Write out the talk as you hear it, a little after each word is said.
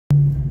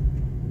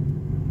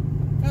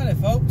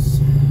Howdy folks,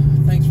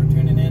 thanks for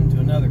tuning in to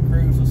another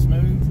Cruise with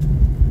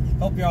Smooth.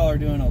 Hope y'all are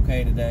doing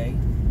okay today.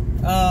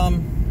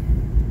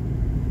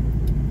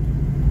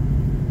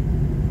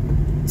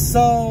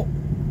 So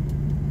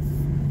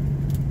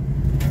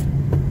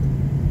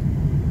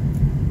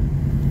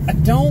I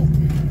don't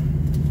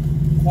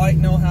quite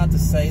know how to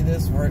say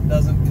this where it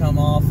doesn't come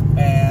off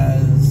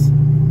as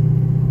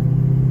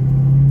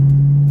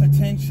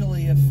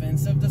potentially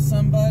offensive to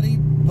somebody,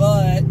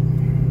 but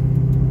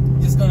I'm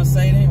just gonna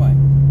say it anyway.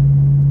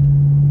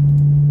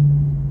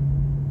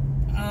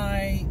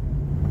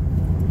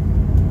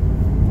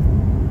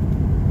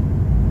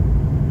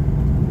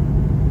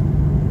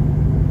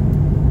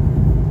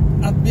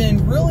 I've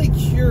been really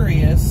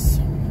curious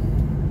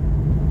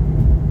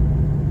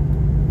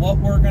what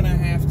we're gonna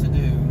have to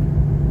do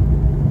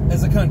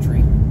as a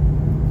country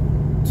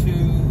to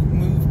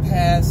move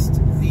past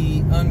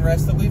the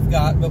unrest that we've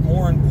got, but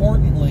more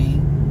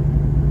importantly,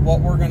 what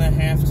we're gonna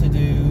have to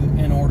do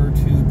in order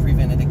to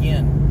prevent it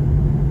again.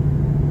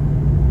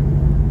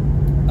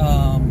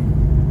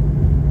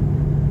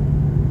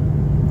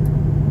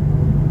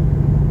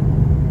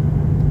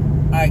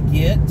 I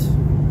get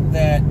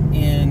that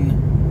in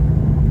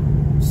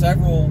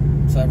several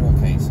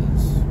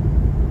cases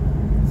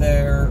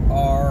there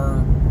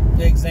are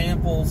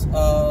examples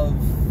of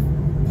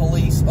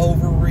police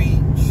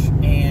overreach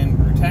and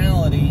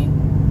brutality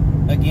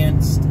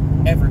against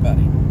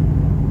everybody.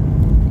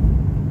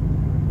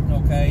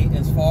 Okay,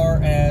 as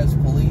far as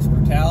police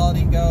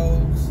brutality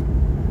goes,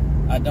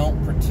 I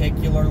don't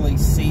particularly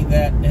see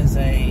that as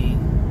a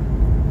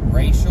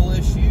racial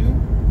issue.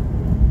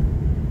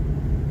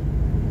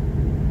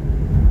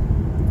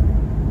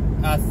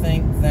 I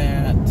think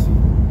that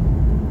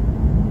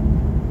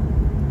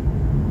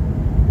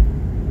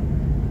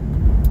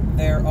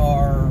there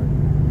are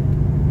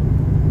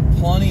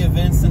plenty of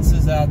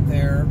instances out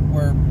there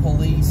where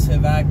police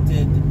have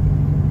acted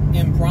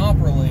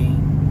improperly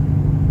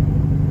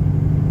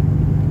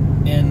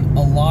in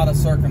a lot of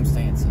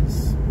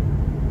circumstances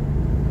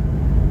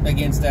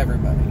against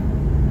everybody.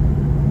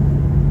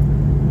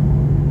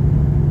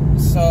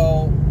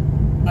 So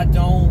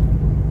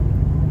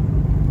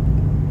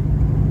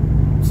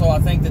I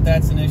think that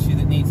that's an issue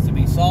that needs to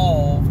be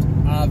solved.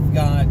 I've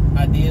got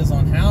ideas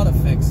on how to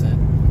fix it.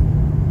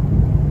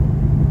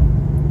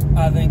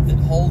 I think that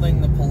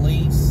holding the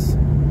police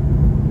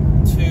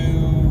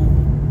to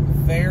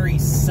very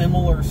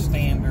similar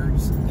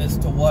standards as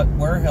to what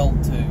we're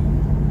held to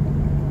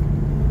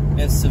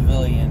as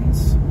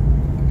civilians.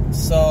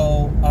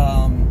 So,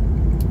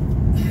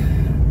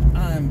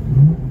 I'm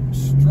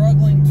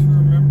struggling to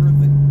remember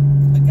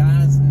the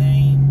guy's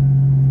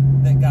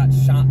name that got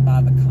shot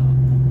by the cop.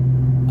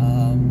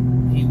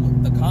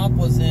 The cop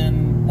was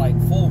in like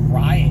full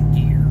riot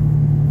gear,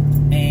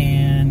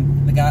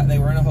 and they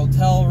were in a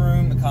hotel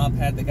room. The cop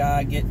had the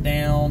guy get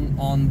down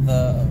on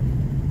the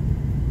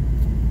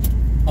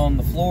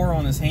floor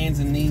on his hands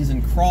and knees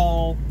and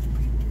crawl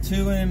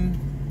to him.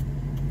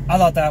 I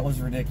thought that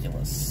was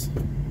ridiculous.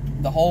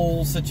 The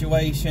whole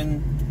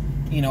situation,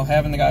 you know,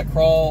 having the guy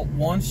crawl.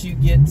 Once you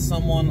get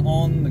someone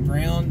on the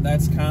ground,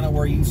 that's kind of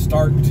where you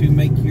start to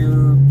make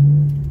your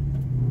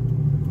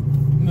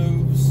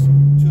moves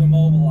to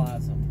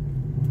immobilize them.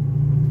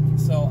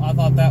 So I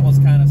thought that was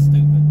kind of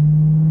stupid.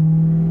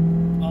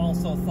 I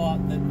also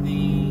thought that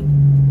the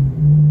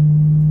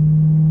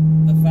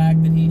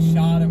fact that he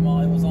shot him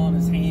while he was on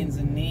his hands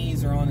and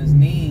knees or on his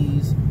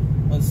knees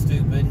was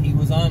stupid. He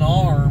was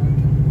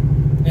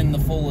unarmed in the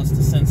fullest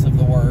sense of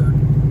the word.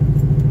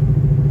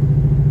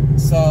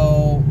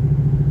 So,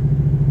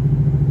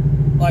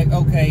 like,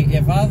 okay,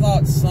 if I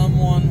thought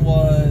someone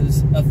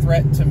was a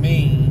threat to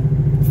me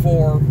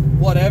for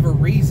whatever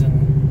reason,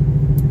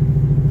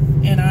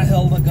 and I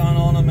held a gun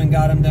on him and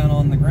got him down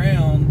on the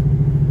ground,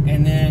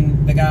 and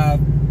then the guy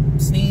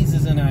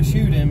sneezes and I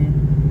shoot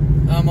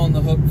him, I'm on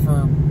the hook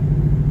for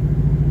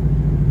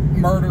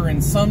murder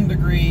in some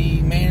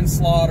degree,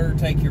 manslaughter,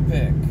 take your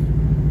pick.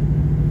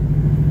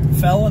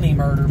 Felony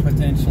murder,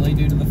 potentially,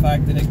 due to the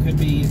fact that it could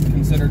be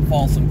considered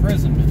false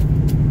imprisonment.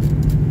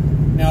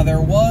 Now, there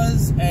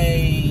was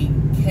a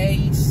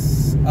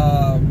case,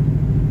 I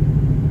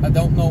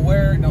don't know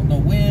where, don't know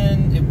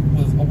when, it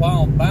was a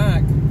while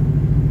back.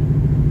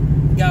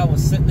 The guy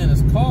was sitting in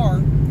his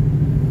car,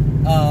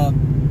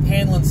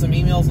 handling some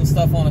emails and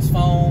stuff on his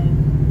phone.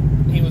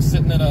 He was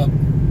sitting in a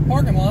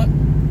parking lot,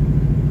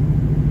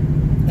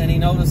 and he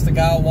noticed a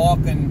guy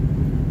walking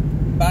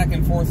back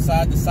and forth,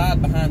 side to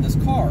side behind his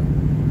car.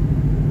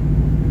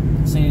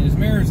 Seeing his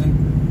mirrors, and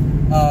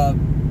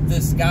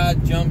this guy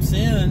jumps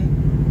in,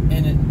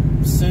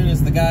 and as soon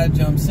as the guy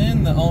jumps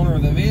in, the owner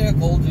of the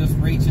vehicle just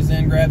reaches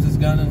in, grabs his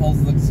gun, and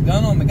holds the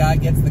gun on the guy,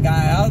 gets the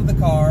guy out of the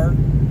car,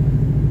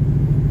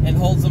 and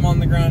holds him on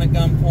the ground at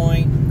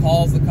gunpoint,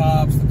 calls the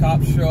cops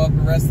show up,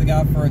 arrest the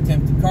guy for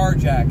attempted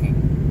carjacking.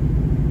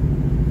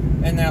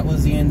 And that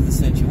was the end of the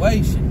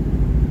situation.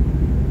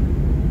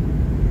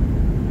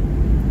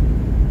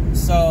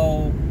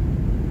 So,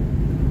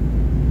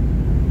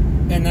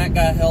 and that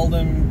guy held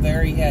him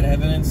there. He had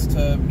evidence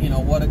to, you know,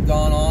 what had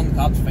gone on, the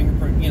cop's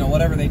fingerprint, you know, whatever.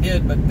 whatever they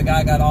did, but the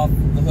guy got off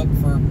the hook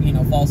for, you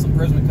know, false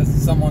imprisonment because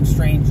someone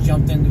strange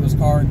jumped into his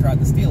car and tried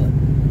to steal it.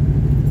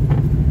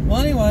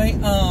 Well, anyway,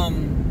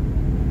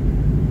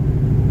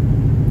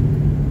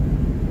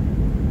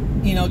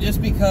 you know, just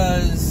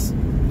because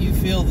you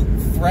feel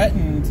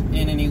threatened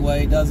in any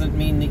way doesn't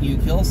mean that you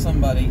kill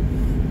somebody.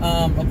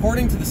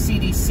 According to the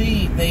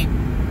CDC,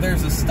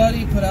 there's a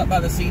study put out by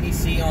the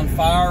CDC on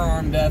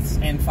firearm deaths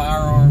and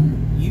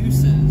firearm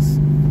uses.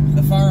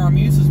 The firearm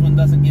uses one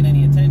doesn't get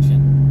any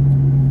attention.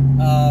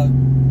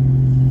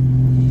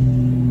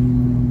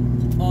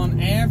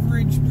 On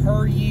average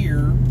per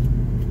year,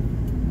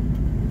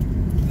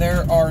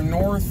 there are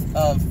north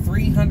of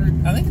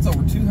 300, I think it's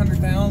over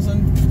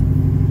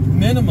 200,000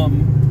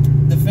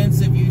 minimum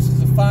defensive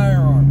uses of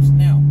firearms.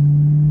 Now,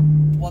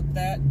 what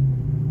that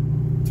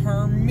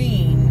term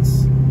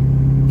means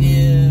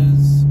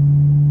is,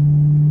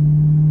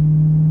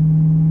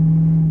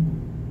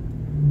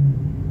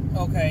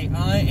 okay,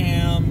 I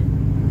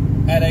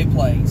am at a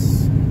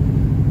place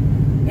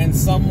and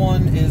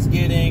someone is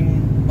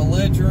getting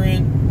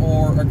belligerent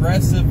or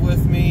aggressive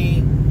with me,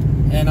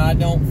 and I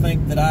don't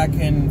think that I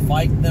can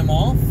fight them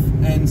off,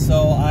 and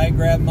so I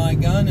grab my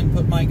gun and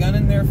put my gun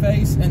in their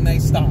face and they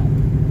stop.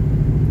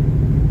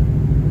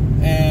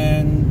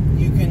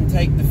 And you can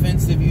take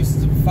defensive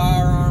uses of a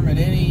firearm at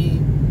any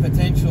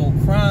potential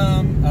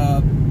crime,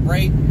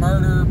 rape,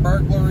 murder,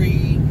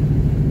 burglary,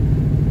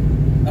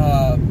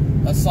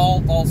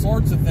 assault, all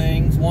sorts of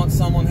things. Once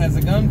someone has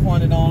a gun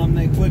pointed on them,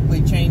 they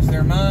quickly change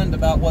their mind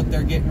about what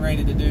they're getting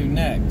ready to do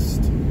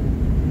next.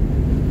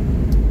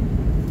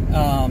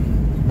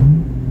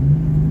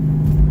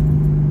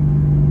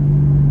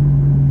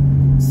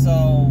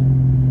 So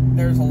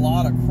there's a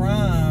lot of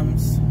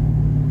crimes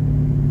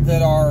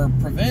that are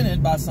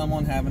prevented by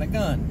someone having a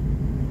gun.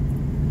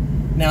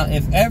 Now,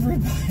 if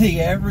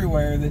everybody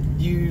everywhere that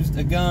used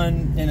a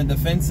gun in a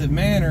defensive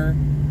manner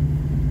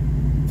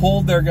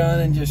pulled their gun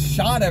and just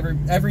shot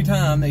every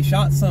time they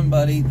shot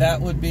somebody, that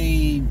would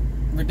be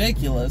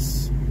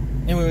ridiculous,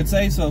 and we would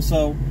say so.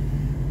 So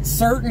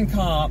certain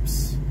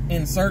cops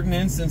in certain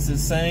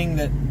instances saying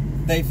that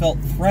they felt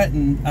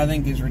threatened, I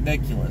think, is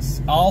ridiculous.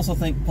 I also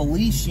think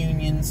police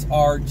unions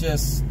are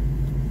just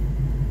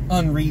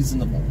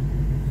unreasonable.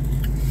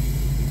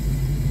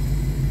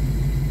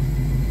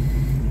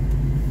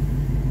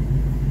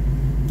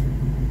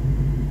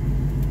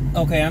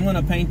 Okay, I'm going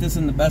to paint this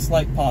in the best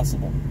light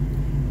possible.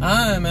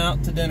 I am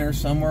out to dinner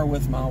somewhere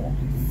with my wife.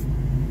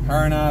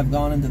 Her and I have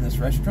gone into this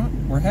restaurant.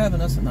 We're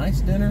having us a nice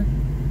dinner.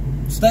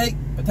 Steak,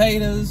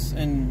 potatoes,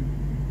 and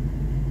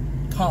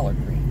collard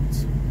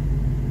greens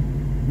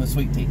with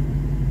sweet tea.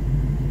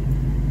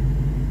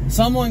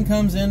 Someone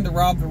comes in to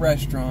rob the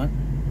restaurant,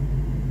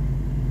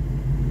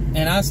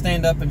 and I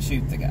stand up and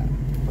shoot the guy.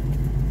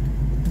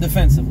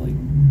 Defensively.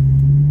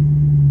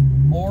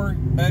 Or,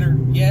 better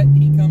yet,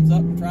 he comes up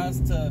and tries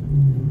to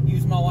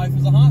use my wife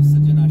as a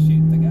hostage, and I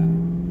shoot the guy.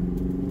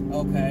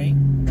 Okay.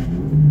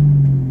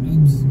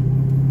 Oops.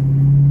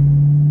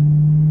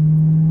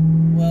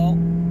 Well,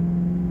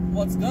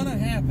 what's gonna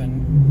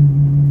happen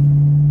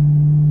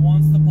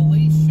once the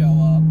police show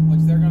up,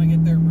 which they're gonna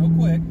get there real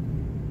quick,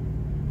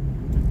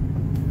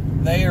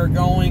 they are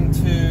going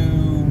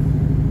to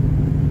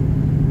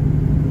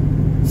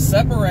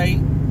separate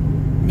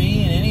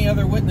me and any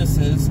other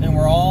witnesses, and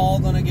we're all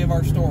gonna give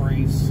our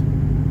stories.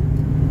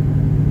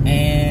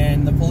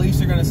 And the police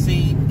are gonna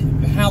see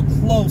how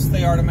close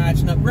they are to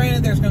matching up.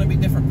 Granted, there's going to be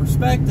different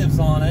perspectives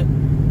on it,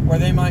 where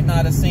they might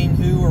not have seen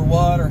who or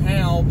what or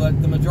how,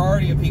 but the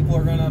majority of people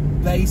are going to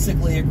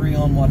basically agree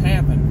on what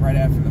happened right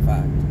after the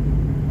fact.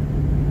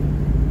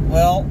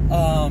 Well,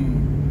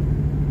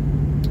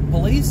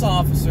 police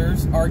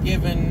officers are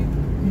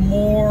given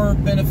more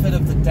benefit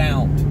of the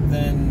doubt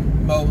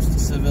than most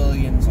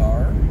civilians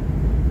are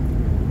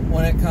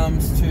when it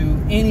comes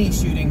to any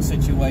shooting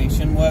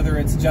situation, whether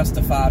it's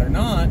justified or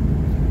not.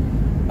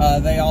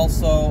 They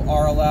also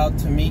are allowed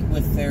to meet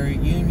with their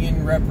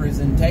union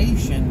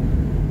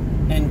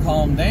representation and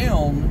calm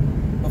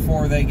down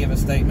before they give a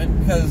statement.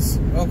 Because,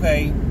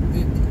 okay,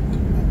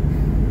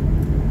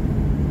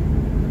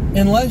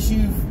 unless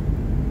you've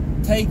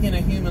taken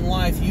a human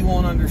life, you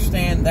won't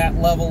understand that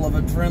level of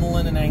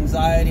adrenaline and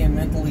anxiety and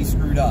mentally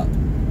screwed up.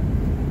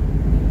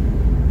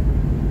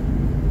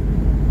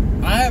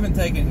 I haven't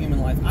taken a human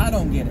life. I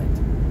don't get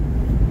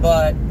it.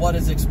 But what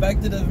is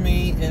expected of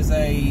me is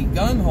a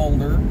gun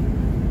holder.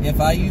 If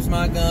I use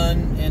my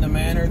gun in a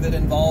manner that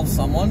involves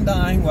someone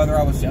dying, whether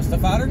I was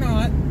justified or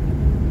not,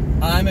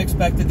 I'm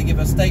expected to give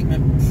a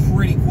statement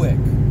pretty quick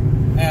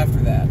after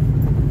that,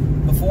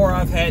 before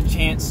I've had a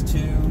chance to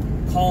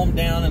calm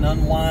down and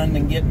unwind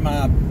and get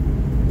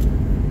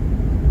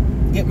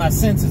my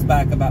senses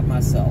back about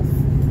myself.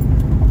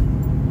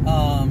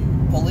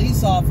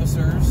 Police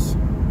officers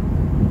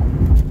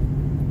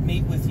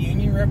meet with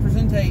union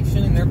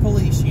representation in their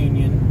police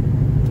union.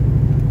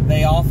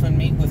 They often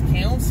meet with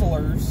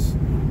counselors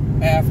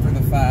after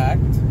the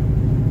fact,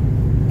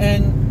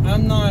 and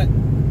I'm not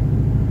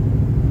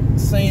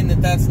saying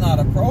that that's not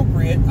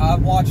appropriate.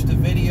 I've watched a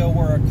video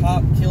where a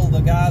cop killed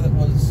a guy that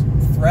was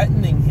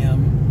threatening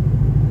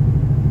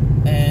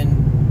him.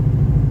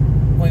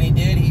 And when he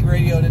did, he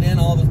radioed it in.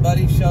 All of his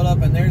buddies showed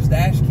up, and there's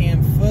dash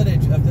cam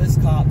footage of this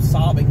cop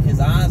sobbing his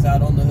eyes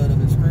out on the hood of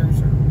his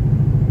cruiser.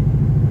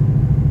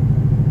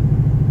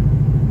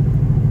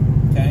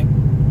 Okay?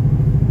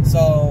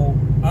 So,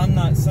 I'm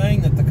not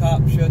saying that the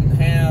cop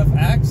shouldn't have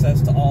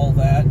access to all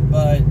that,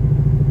 but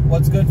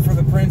what's good for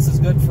the prince is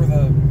good for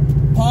the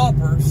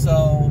pauper.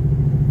 So,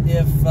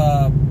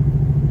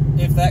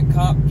 if that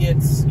cop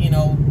gets,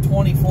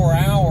 24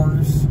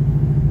 hours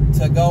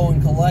to go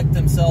and collect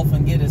himself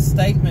and get his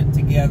statement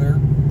together,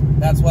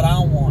 that's what I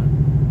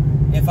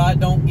want. If I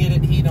don't get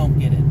it, he don't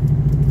get it.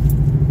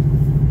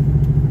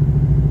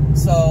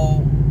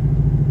 So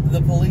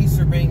the police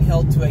are being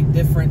held to a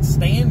different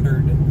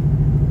standard,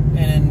 and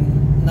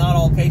in not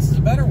all cases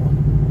a better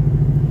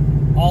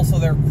one. Also,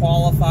 their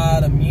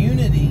qualified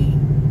immunity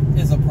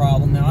is a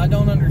problem. Now, I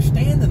don't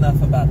understand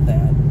enough about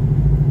that,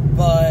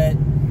 but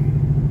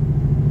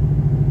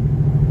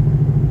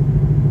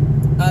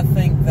I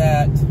think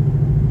that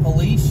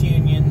police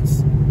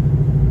unions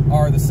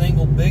are the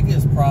single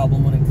biggest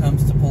problem when it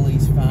comes to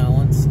police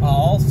violence. I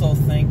also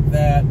think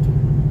that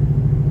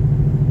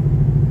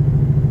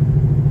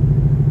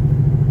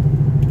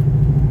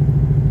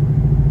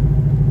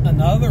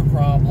another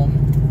problem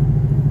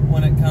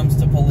when it comes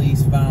to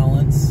police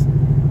violence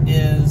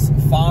is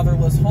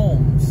fatherless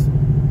homes.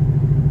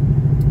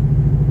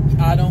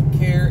 I don't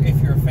care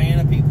if you're a fan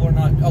of people or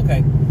not.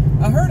 Okay,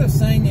 I heard a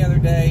saying the other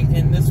day,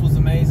 and this was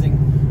amazing.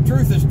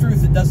 Truth is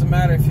truth. It doesn't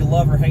matter if you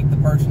love or hate the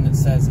person that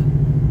says it.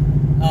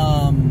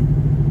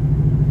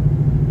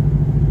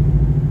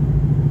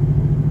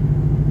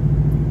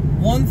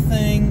 One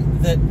thing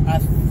that I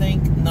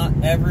think not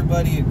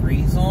everybody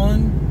agrees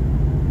on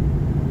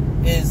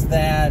is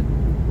that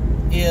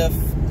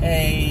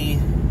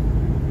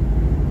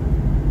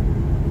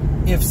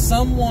if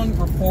someone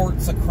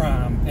reports a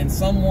crime and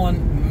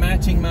someone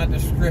matching my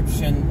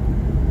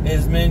description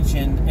is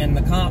mentioned, and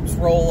the cops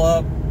roll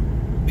up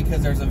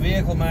because there's a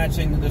vehicle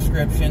matching the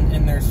description,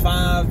 and there's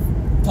 5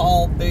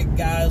 tall, big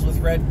guys with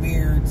red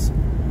beards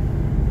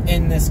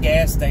in this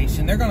gas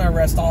station, they're going to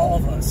arrest all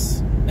of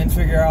us and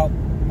figure out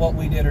what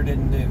we did or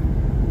didn't do.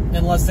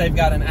 Unless they've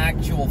got an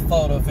actual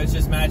photo. If it's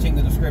just matching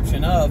the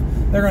description of,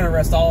 they're going to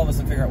arrest all of us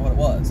and figure out what it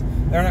was.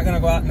 They're not going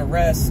to go out and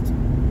arrest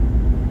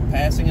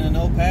passing in a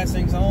no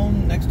passing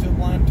zone next to a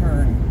blind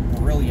turn.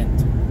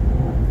 Brilliant.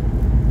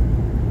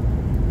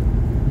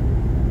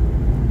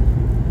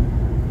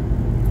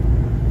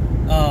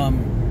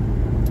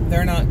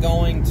 They're not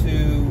going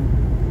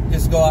to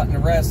just go out and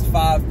arrest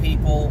 5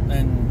 people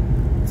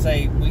and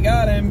say, we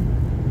got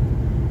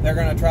him. They're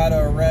going to try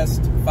to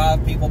arrest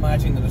 5 people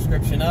matching the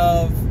description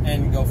of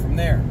and go from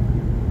there.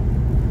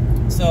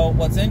 So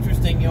what's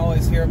interesting, you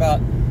always hear about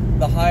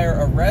the higher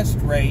arrest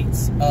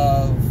rates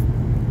of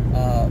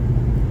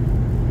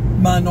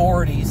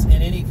minorities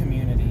in any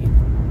community,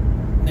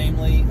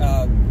 namely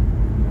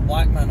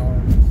black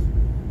minorities.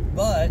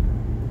 But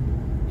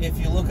if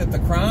you look at the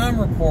crime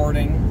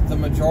reporting, the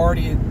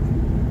majority,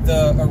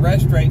 the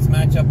arrest rates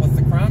match up with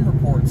the crime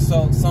reports.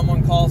 So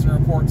someone calls and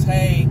reports,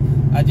 hey,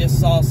 I just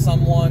saw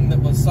someone that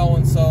was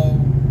so-and-so,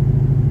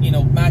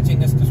 matching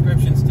this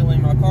description,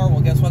 stealing my car.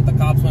 Well, guess what? The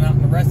cops went out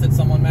and arrested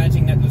someone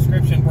matching that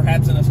description,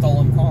 perhaps in a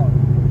stolen car.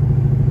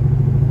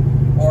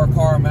 Or a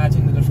car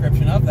matching the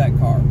description of that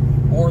car.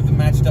 Or the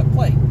matched up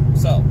plate.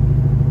 So,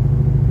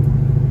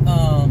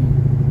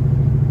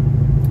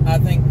 I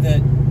think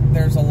that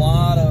there's a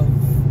lot of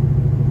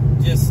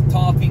just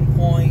talking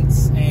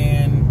points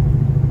and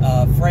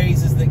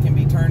phrases that can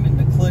be turned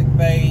into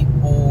clickbait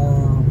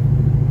or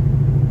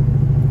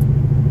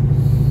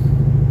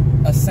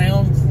a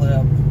sound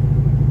clip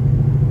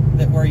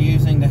that we're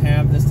using to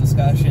have this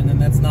discussion,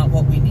 and that's not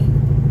what we need.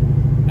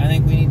 I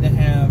think we need to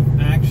have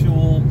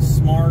actual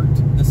smart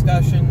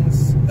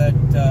discussions that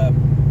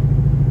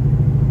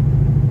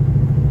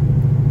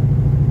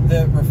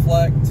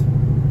reflect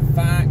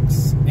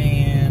facts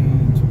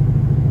and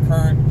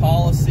current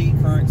policy,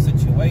 current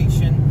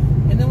situation,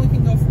 and then we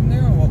can go from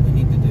there on what we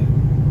need to do.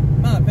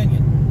 In my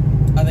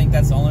opinion, I think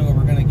that's the only way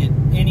we're going to get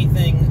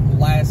anything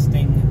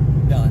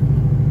lasting done.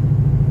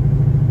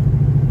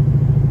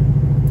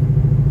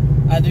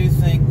 I do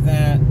think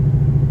that,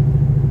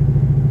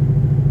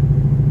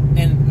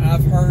 and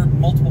I've heard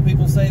multiple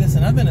people say this,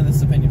 and I've been in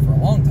this opinion for a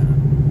long time,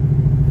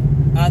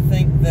 I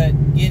think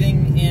that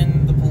getting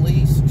in the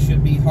police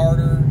should be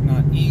harder,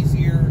 not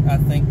easier. I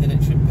think that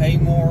it should pay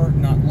more,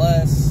 not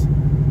less.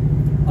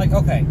 Like,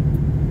 okay,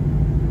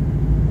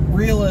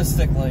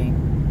 realistically,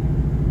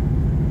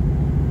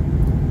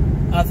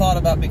 I thought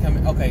about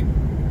becoming, okay,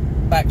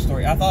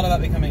 backstory. I thought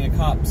about becoming a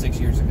cop 6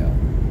 years ago.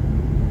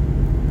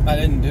 I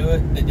didn't do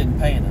it. It didn't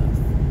pay enough.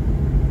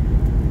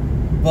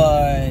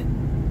 But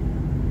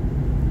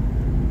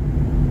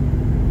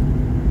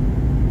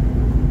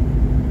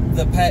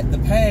the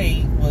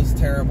pay was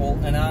terrible,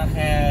 and I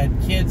had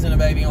kids and a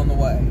baby on the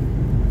way.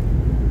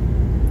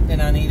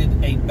 And I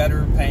needed a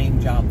better paying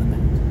job than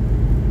that.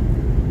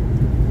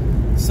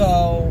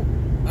 So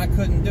I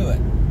couldn't do it.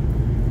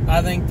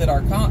 I think that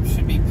our cops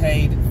should be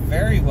paid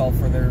very well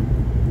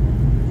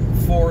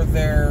for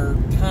their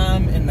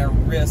time and their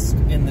risk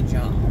in the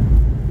job.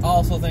 I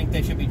also think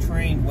they should be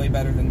trained way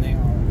better than they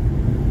are.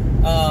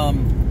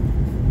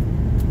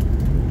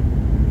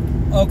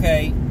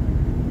 Okay,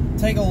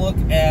 take a look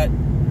at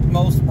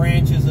most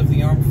branches of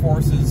the armed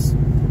forces.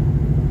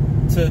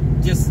 To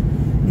just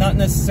not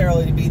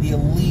necessarily to be the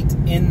elite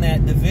in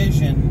that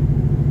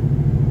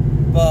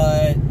division,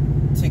 but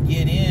to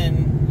get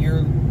in,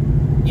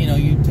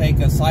 you take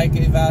a psych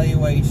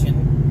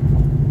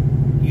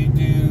evaluation, you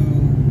do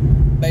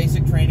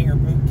basic training or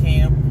boot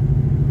camp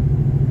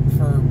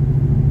for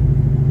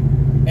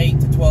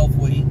 8 to 12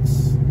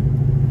 weeks,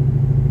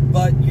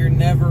 but you're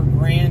never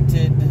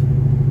granted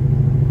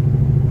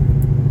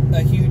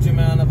a huge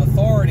amount of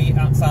authority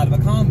outside of a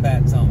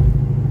combat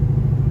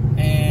zone.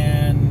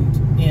 And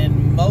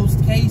in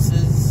most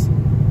cases,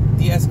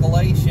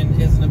 de-escalation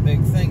isn't a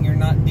big thing. You're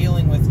not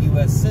dealing with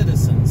U.S.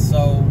 citizens,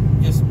 so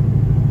just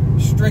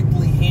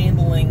strictly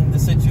handling the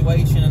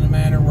situation in a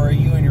manner where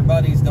you and your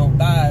buddies don't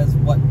die is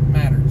what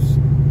matters.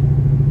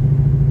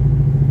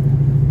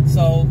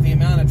 So the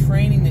amount of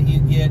training that you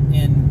get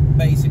in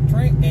basic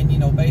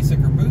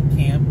or boot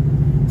camp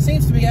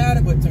seems to be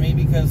adequate to me,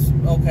 because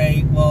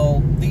okay,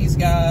 well, these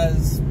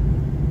guys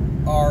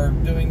are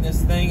doing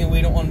this thing and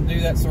we don't want to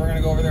do that, so we're going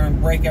to go over there and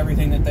break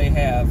everything that they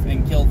have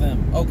and kill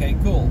them. Okay,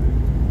 cool.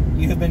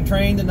 You have been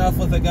trained enough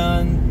with a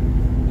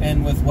gun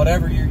and with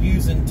whatever you're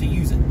using to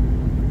use it.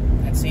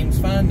 That seems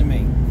fine to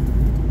me.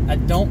 I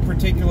don't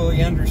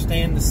particularly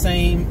understand the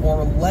same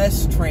or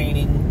less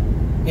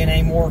training in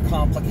a more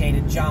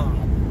complicated job.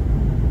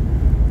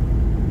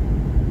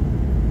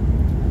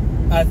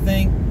 I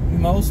think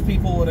most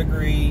people would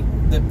agree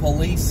that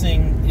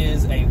policing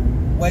is a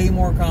way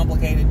more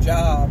complicated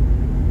job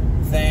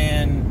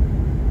than,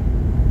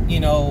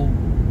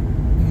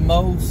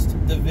 most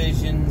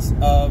divisions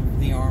of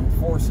the armed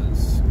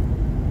forces.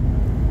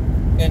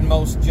 In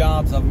most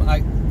jobs of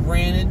them.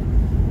 Granted,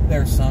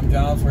 there's some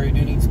jobs where you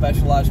do need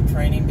specialized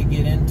training to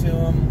get into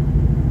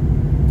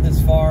them, as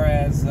far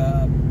as,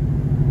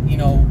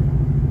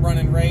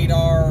 running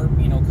radar,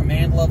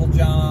 command level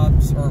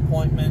jobs or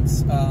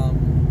appointments,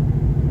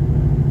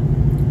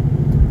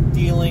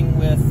 dealing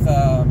with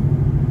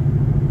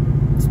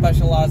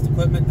specialized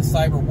equipment, the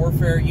cyber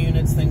warfare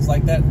units, things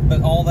like that.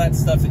 But all that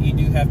stuff that you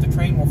do have to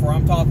train more for.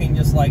 I'm talking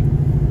just like,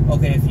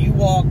 okay, if you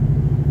walk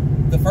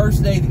the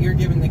first day that you're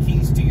given the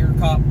keys to your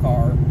cop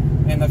car,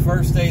 and the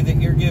first day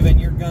that you're given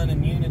your gun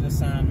and unit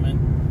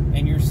assignment,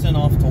 and you're sent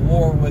off to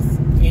war with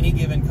any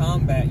given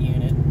combat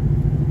unit,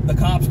 the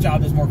cop's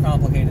job is more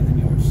complicated than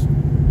yours,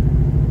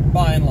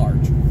 by and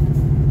large.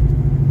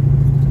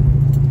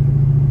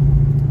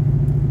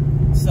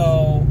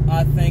 So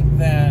I think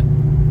that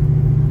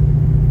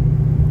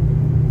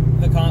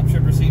the cops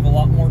should receive a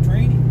lot more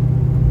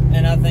training.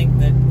 And I think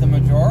that the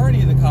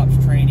majority of the cops'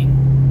 training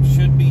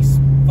should be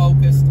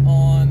focused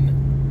on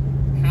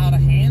how to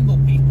handle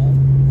people,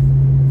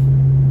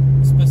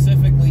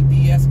 specifically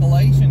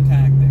de-escalation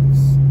tactics.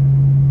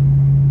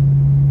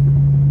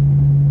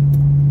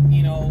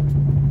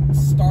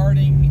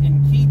 Starting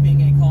and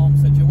keeping a calm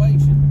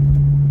situation.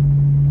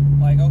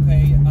 Like,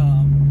 okay,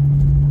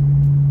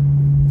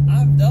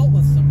 I've dealt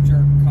with some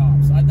jerk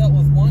cops. I dealt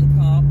with one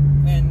cop,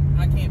 and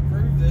I can't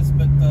prove this,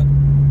 but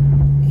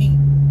he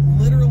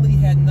literally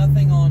had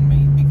nothing on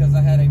me because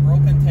I had a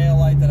broken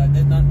taillight that I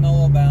did not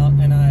know about,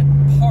 and I had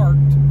parked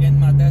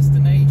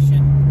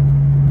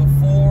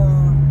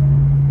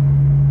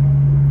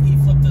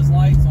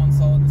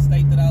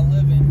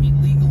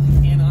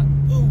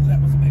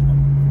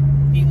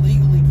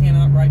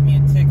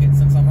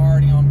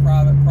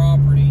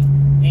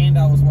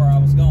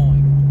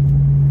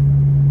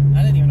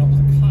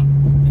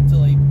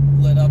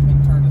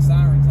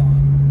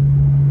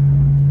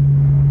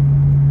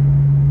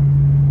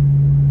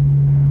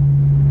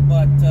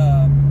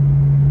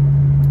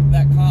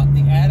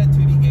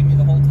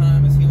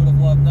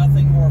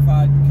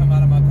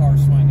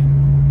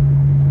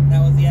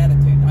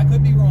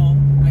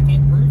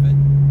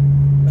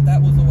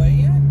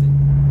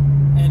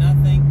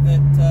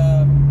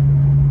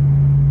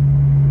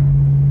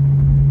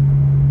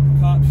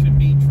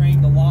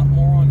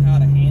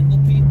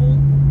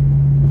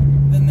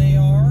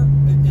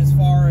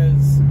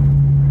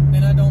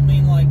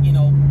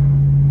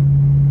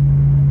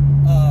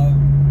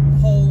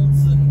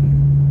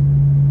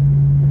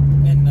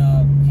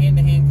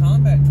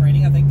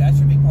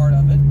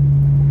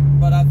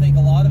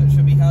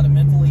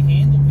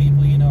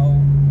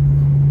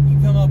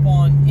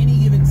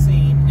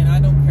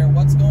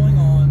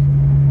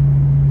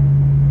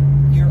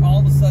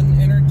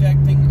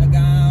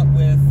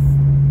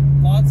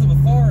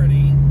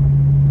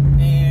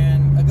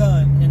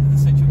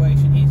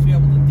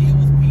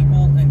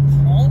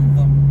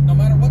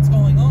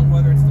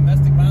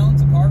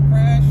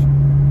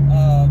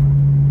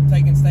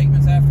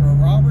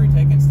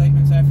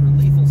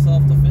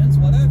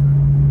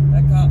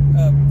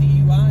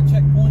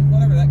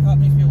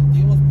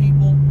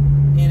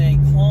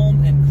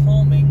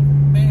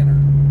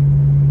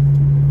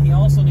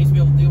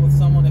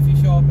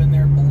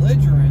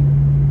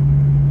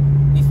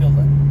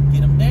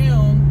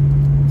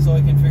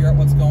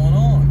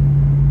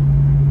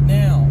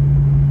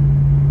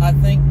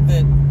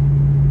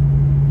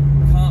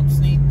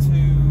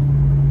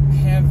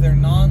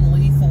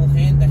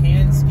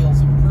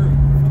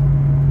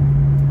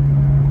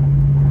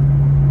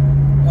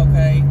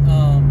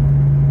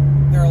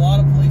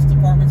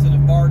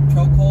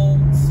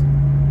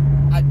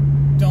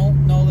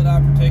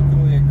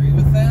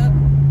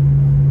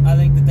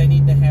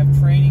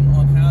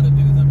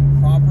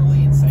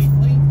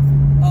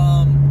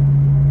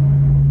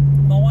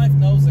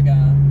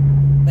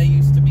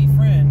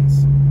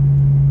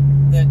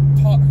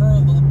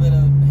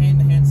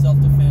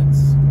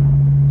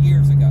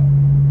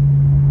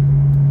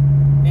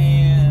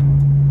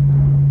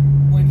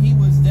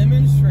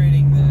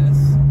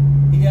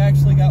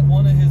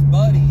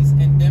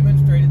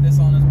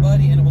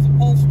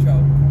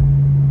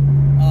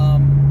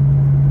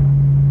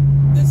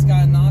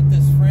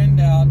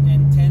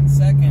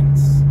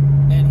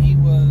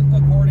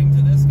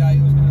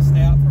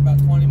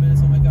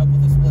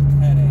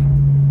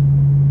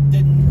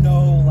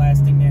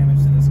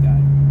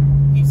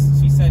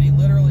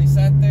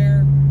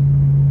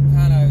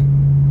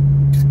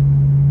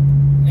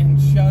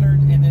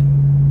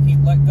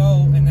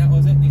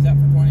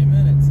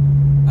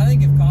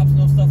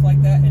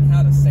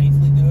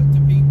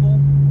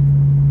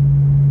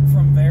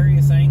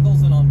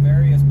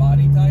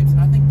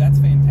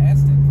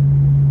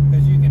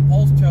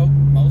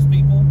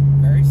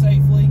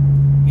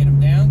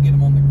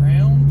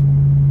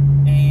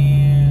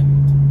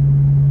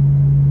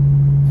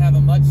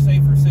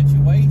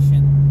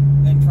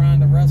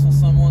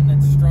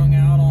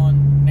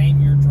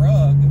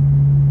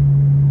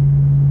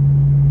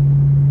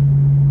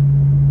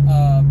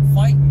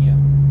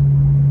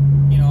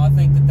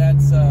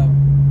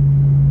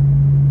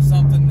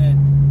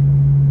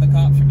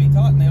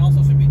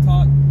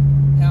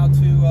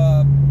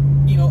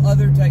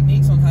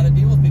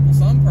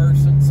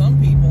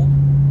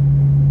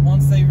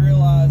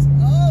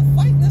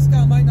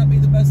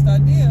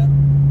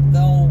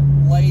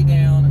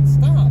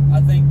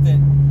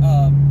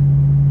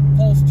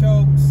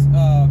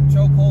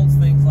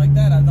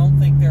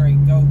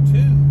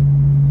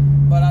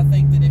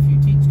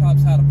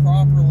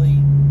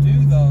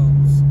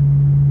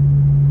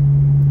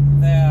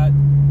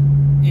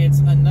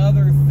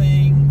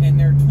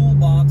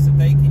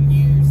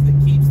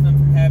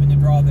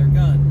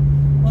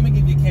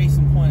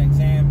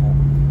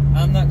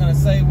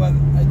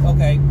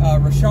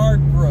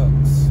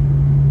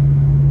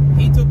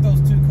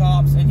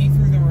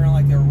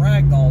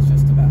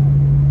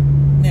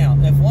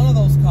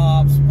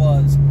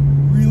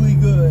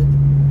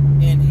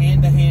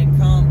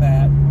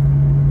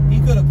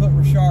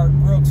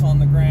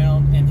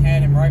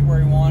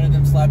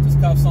slapped his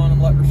cuffs on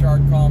him, let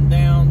Richard calm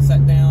down,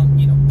 sat down,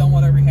 you know, done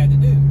whatever he had to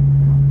do.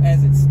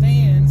 As it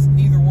stands,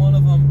 neither one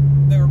of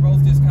them, they were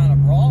both just kind of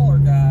brawler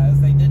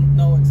guys. They didn't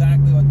know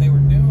exactly what they were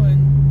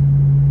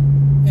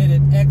doing at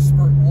an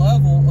expert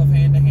level of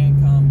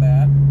hand-to-hand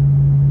combat.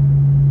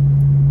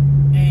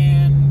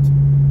 And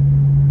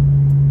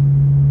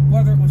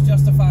whether it was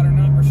justified or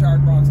not,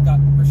 Richard Brooks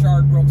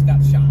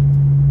got shot.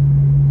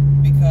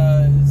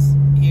 Because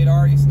he had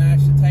already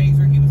snatched a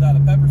taser, he was out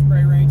of pepper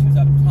spray range, he was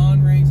out of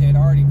baton range, they had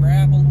already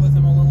grappled with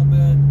him a little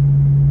bit.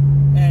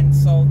 And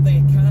so they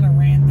had kind of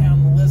ran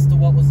down the list of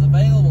what was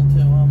available to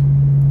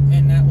them,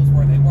 and that was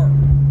where they were.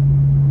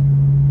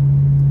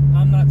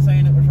 I'm not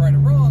saying it was right or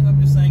wrong, I'm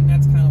just saying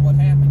that's kind of what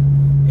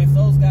happened. If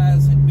those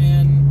guys had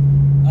been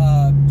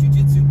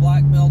jiu-jitsu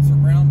black belts or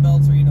brown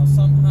belts, or, you know,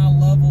 some high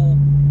level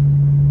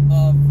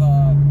of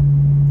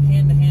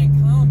hand-to-hand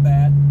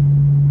combat,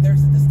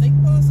 there's a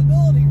distinct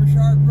possibility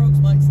Richard Brooks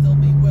might still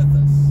be with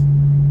us.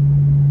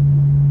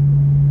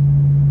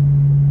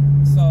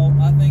 So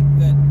I think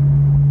that,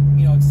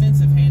 you know,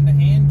 extensive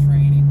hand-to-hand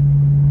training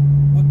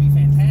would be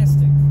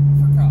fantastic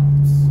for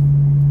cops,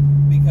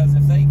 because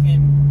if they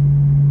can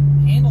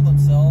handle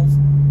themselves,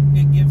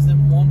 it gives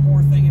them one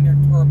more thing in their,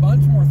 or a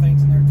bunch more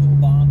things in their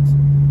toolbox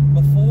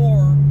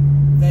before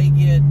they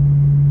get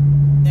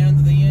down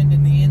to the end,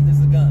 and the end is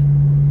the gun.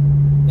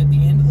 At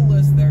the end of the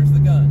list, there's the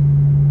gun.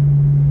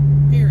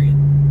 Period.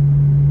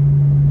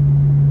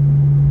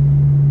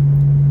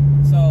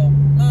 So,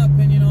 my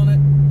opinion on it,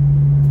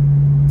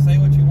 say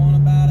what you want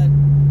about it.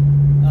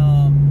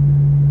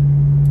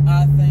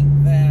 I think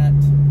that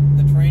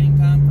the training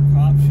time for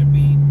cops should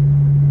be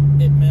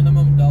at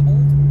minimum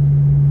doubled.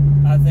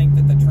 I think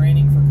that the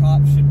training for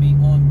cops should be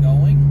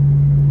ongoing.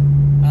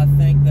 I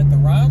think that the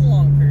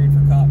ride-along period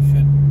for cops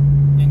should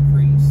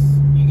increase.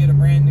 You get a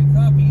brand new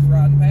cop, he's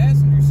riding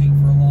passenger seat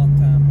for a long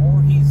time,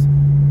 or he's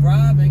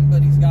driving,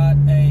 but he's got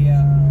a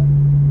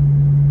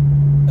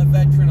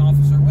veteran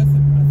officer with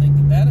him. I think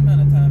that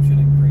amount of time should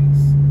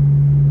increase.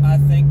 I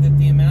think that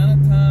the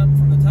amount of time,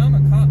 from the time a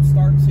cop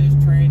starts his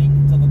training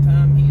until the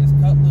time he is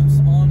cut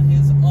loose on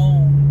his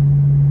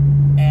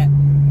own, at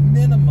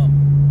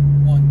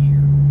minimum 1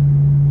 year.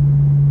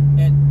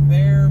 At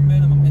bare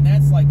minimum. And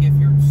that's like if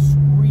you're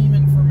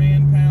screaming for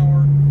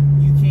manpower,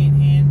 you can't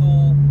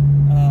handle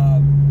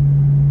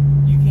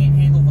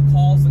the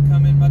calls that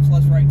come in, much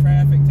less write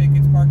traffic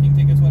tickets, parking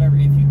tickets, whatever.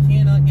 If you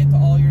cannot get to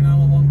all your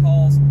 911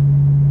 calls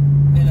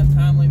in a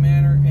timely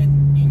manner,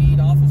 and you need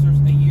officers,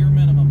 a year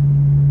minimum,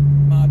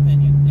 my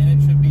opinion. And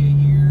it should be a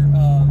year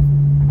of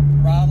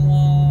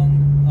ride-along,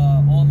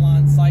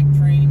 online psych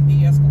training,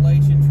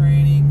 de-escalation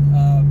training,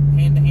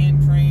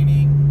 hand-to-hand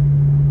training,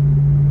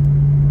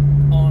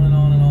 on and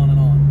on and on and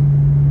on.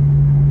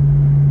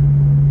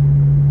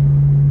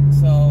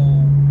 So,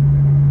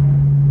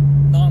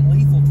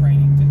 non-lethal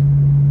training too.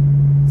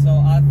 So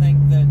I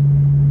think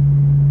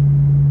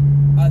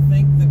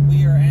that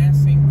we are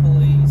asking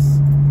police,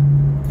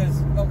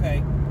 because,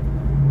 okay,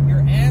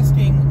 you're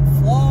asking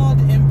flawed,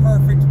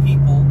 imperfect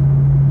people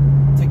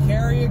to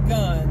carry a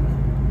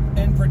gun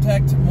and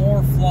protect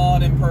more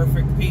flawed,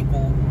 imperfect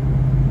people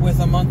with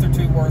a month or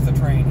two worth of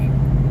training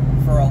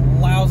for a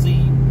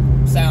lousy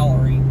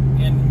salary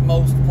in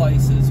most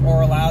places,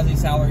 or a lousy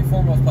salary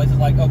for most places.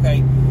 Like,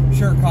 okay,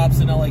 sure, cops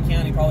in LA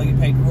County probably get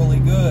paid really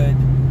good.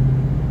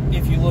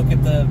 If you look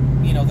at the,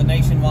 you know, the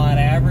nationwide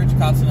average,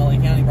 cops in LA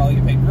County probably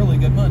get paid really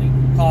good money.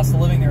 Cost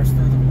of living there is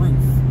through the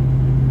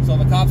roof. So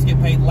the cops get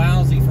paid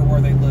lousy for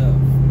where they live.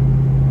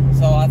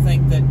 So I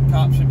think that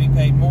cops should be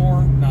paid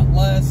more, not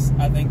less.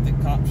 I think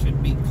that cops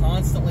should be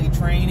constantly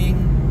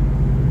training.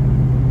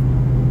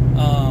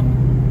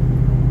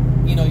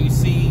 You know, you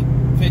see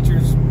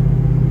pictures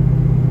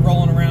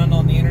rolling around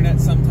on the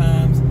internet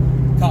sometimes.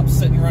 Cops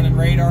sitting running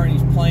radar and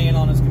he's playing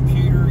on his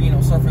computer, you know,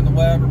 surfing the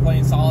web or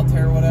playing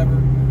solitaire or whatever.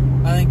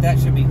 I think that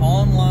should be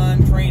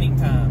online training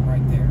time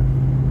right there.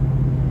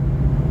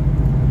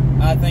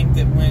 I think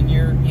that when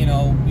you're, you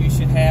know, you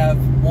should have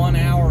 1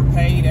 hour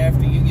paid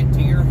after you get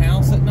to your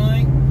house at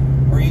night,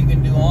 where you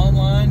can do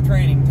online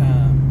training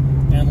time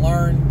and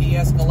learn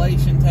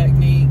de-escalation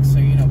techniques,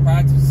 or, you know,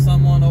 practice with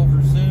someone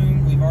over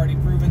Zoom. We've already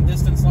proven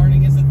distance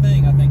learning is a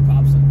thing. I think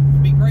cops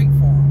would be great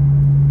for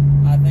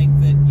them. I think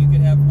that you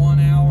could have 1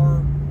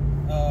 hour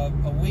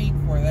a week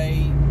where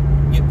they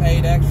get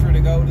paid extra to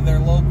go to their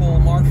local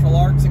martial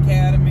arts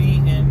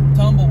academy and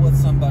tumble with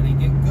somebody,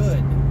 get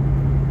good,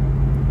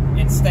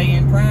 and stay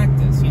in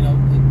practice. You know,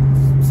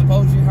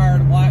 suppose you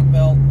hired a black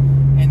belt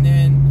and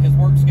then his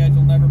work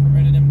schedule never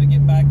permitted him to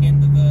get back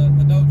into the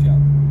dojo.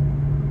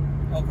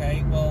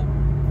 Okay, well,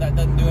 that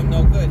doesn't do him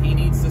no good. He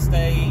needs to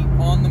stay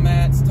on the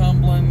mats,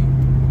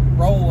 tumbling,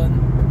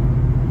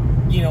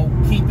 rolling, you know,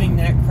 keeping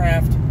that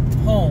craft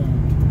honed.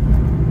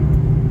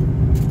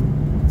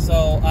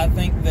 So I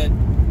think that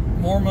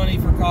more money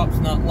for cops,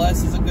 not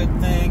less, is a good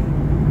thing.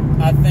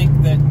 I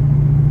think that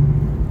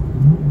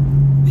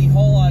the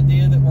whole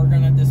idea that we're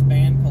going to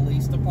disband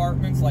police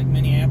departments like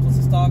Minneapolis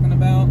is talking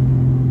about,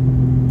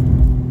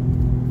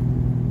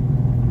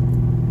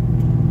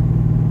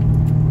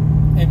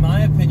 in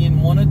my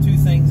opinion, one of two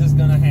things is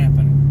going to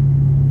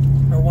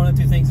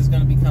things is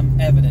going to become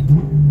evident.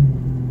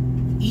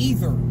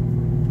 Either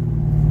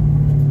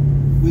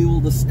we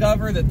will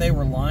discover that they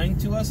were lying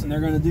to us and they're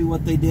going to do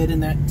what they did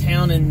in that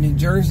town in New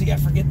Jersey, I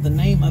forget the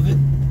name of it,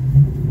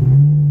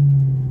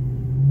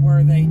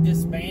 where they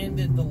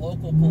disbanded the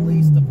local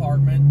police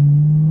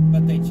department,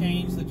 but they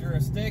changed the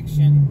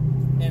jurisdiction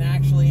and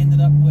actually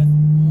ended up with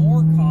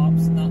more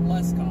cops, not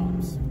less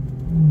cops.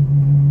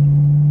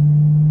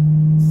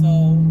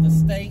 So the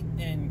state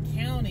and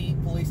county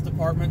police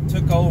department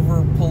took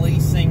over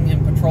policing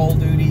and patrol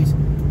duties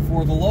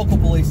for the local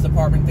police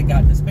department that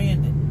got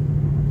disbanded.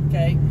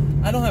 Okay?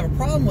 I don't have a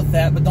problem with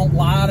that, but don't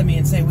lie to me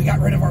and say we got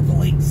rid of our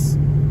police.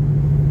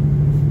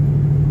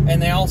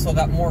 And they also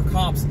got more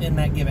cops in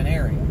that given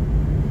area.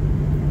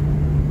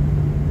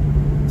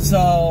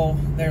 So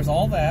there's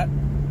all that.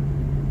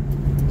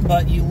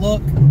 But you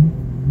look,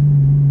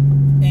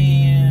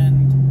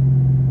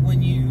 and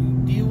when you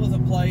deal with a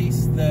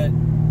place that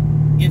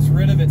gets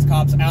rid of its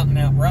cops out and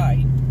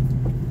outright,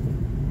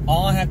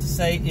 all I have to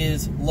say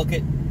is look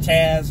at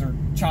Chaz or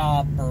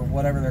CHOP or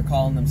whatever they're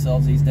calling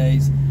themselves these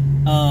days.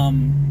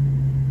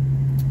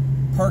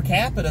 Per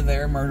capita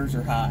their murders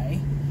are high,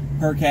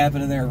 per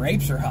capita their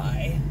rapes are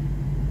high,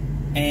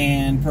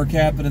 and per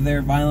capita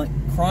their violent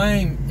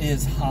crime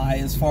is high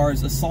as far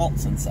as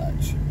assaults and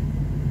such.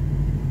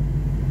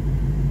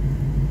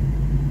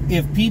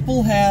 If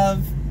people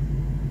have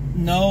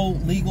no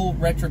legal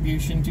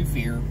retribution to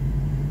fear,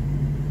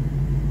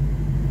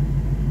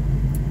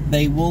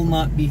 they will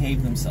not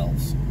behave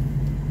themselves.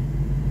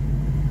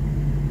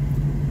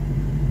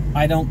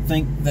 I don't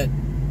think that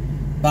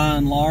by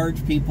and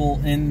large people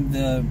in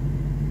the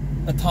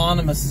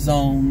autonomous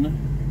zone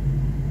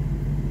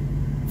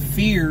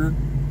fear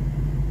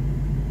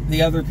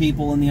the other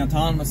people in the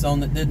autonomous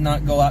zone that did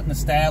not go out and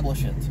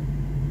establish it.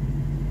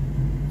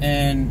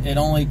 And it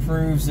only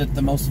proves that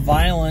the most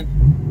violent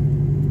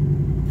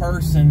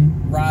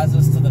person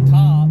rises to the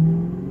top.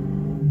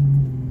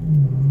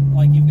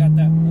 Like you've got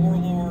that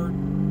warlord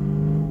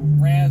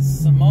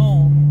Raz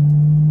Simone.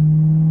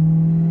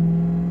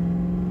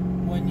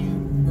 When you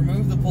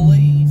remove the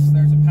police,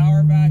 there's a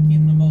power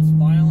vacuum, the most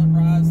violent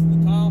rise to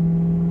the top,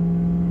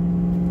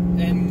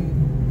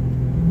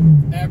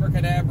 and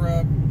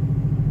abracadabra,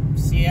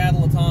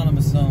 Seattle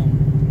Autonomous Zone.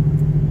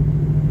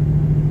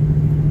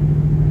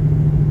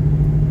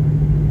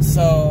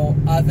 So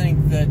I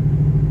think that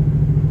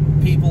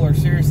people are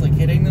seriously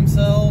kidding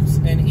themselves,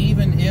 and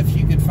even if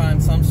you could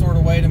find some sort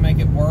of way to make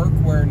it work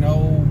where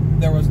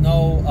there was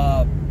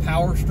no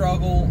power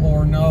struggle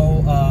or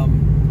no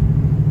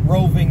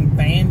roving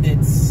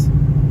bandits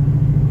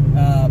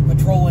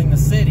patrolling the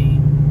city,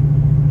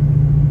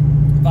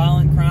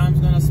 violent crime's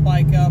going to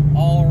spike up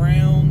all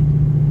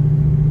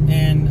around,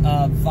 and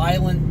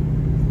violent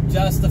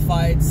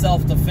justified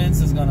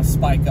self-defense is going to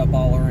spike up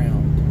all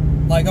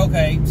around. Like,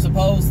 okay,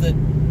 suppose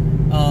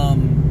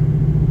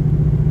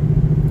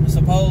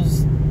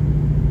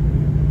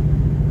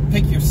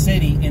pick your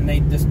city and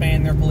they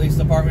disband their police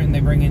department and they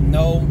bring in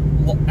no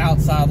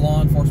outside law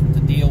enforcement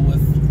to deal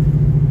with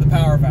the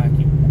power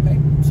vacuum. Okay,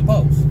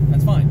 suppose.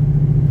 That's fine.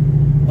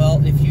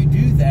 Well, if you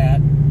do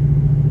that,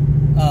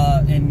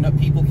 and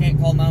people can't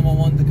call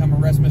 911 to come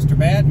arrest Mr.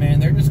 Badman,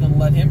 they're just going to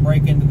let him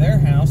break into their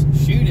house,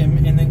 shoot him,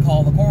 and then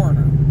call the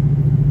coroner.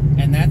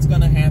 And that's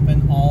going to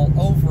happen all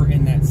over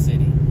in that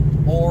city.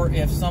 Or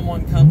if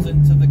someone comes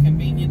into the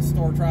convenience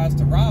store, tries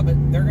to rob it,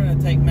 they're going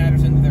to take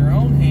matters into their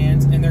own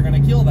hands and they're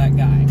going to kill that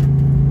guy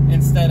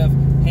instead of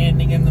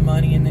handing him the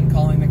money and then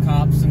calling the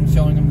cops and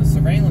showing him the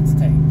surveillance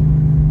tape.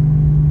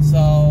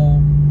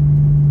 So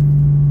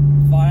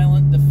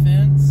violent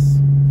defense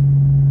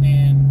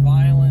and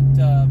violent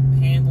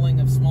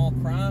handling of small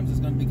crimes is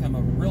going to become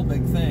a real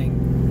big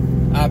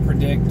thing, I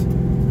predict,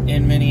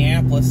 in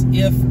Minneapolis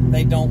if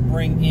they don't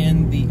bring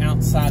in the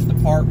outside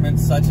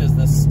departments such as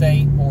the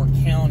state or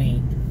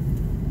county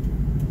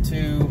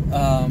to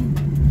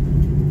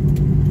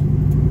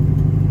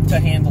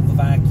handle the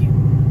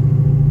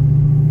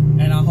vacuum.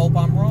 And I hope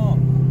I'm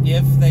wrong.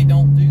 If they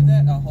don't do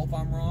that, I hope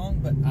I'm wrong,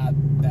 but I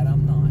bet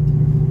I'm not.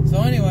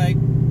 So anyway,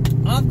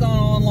 I've gone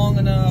on long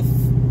enough.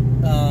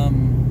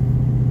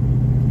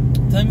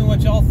 Tell me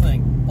what y'all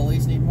think.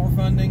 Police need more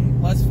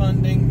funding, less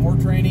funding, more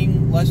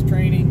training, less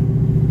training.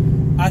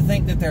 I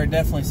think that there are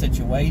definitely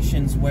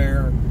situations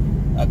where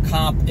a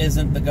cop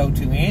isn't the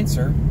go-to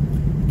answer.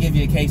 I'll give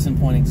you a case in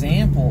point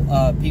example.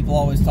 People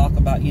always talk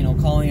about,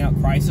 calling out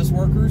crisis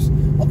workers.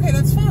 Okay,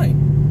 that's fine.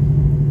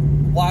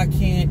 Why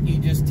can't you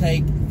just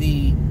take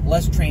the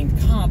less trained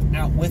cop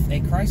out with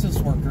a crisis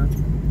worker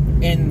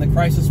and the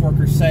crisis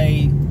worker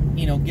say,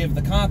 give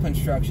the cop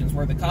instructions,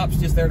 where the cop's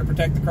just there to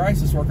protect the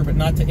crisis worker but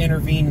not to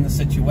intervene in the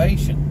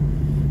situation.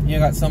 You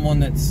got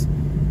someone that's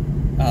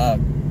a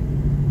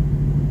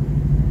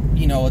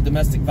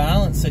domestic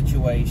violence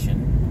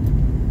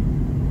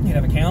situation. You'd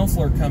have a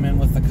counselor come in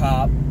with the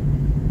cop,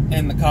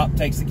 and the cop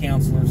takes the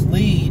counselor's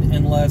lead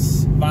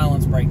unless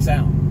violence breaks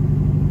out.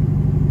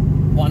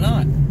 Why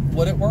not?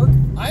 Would it work?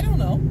 I don't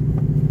know.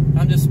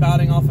 I'm just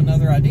spouting off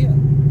another idea.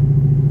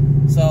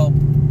 So,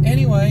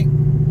 anyway,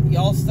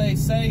 y'all stay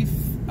safe.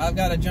 I've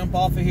got to jump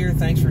off of here.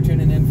 Thanks for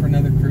tuning in for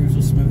another Cruise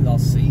with Smooth. I'll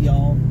see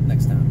y'all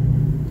next time.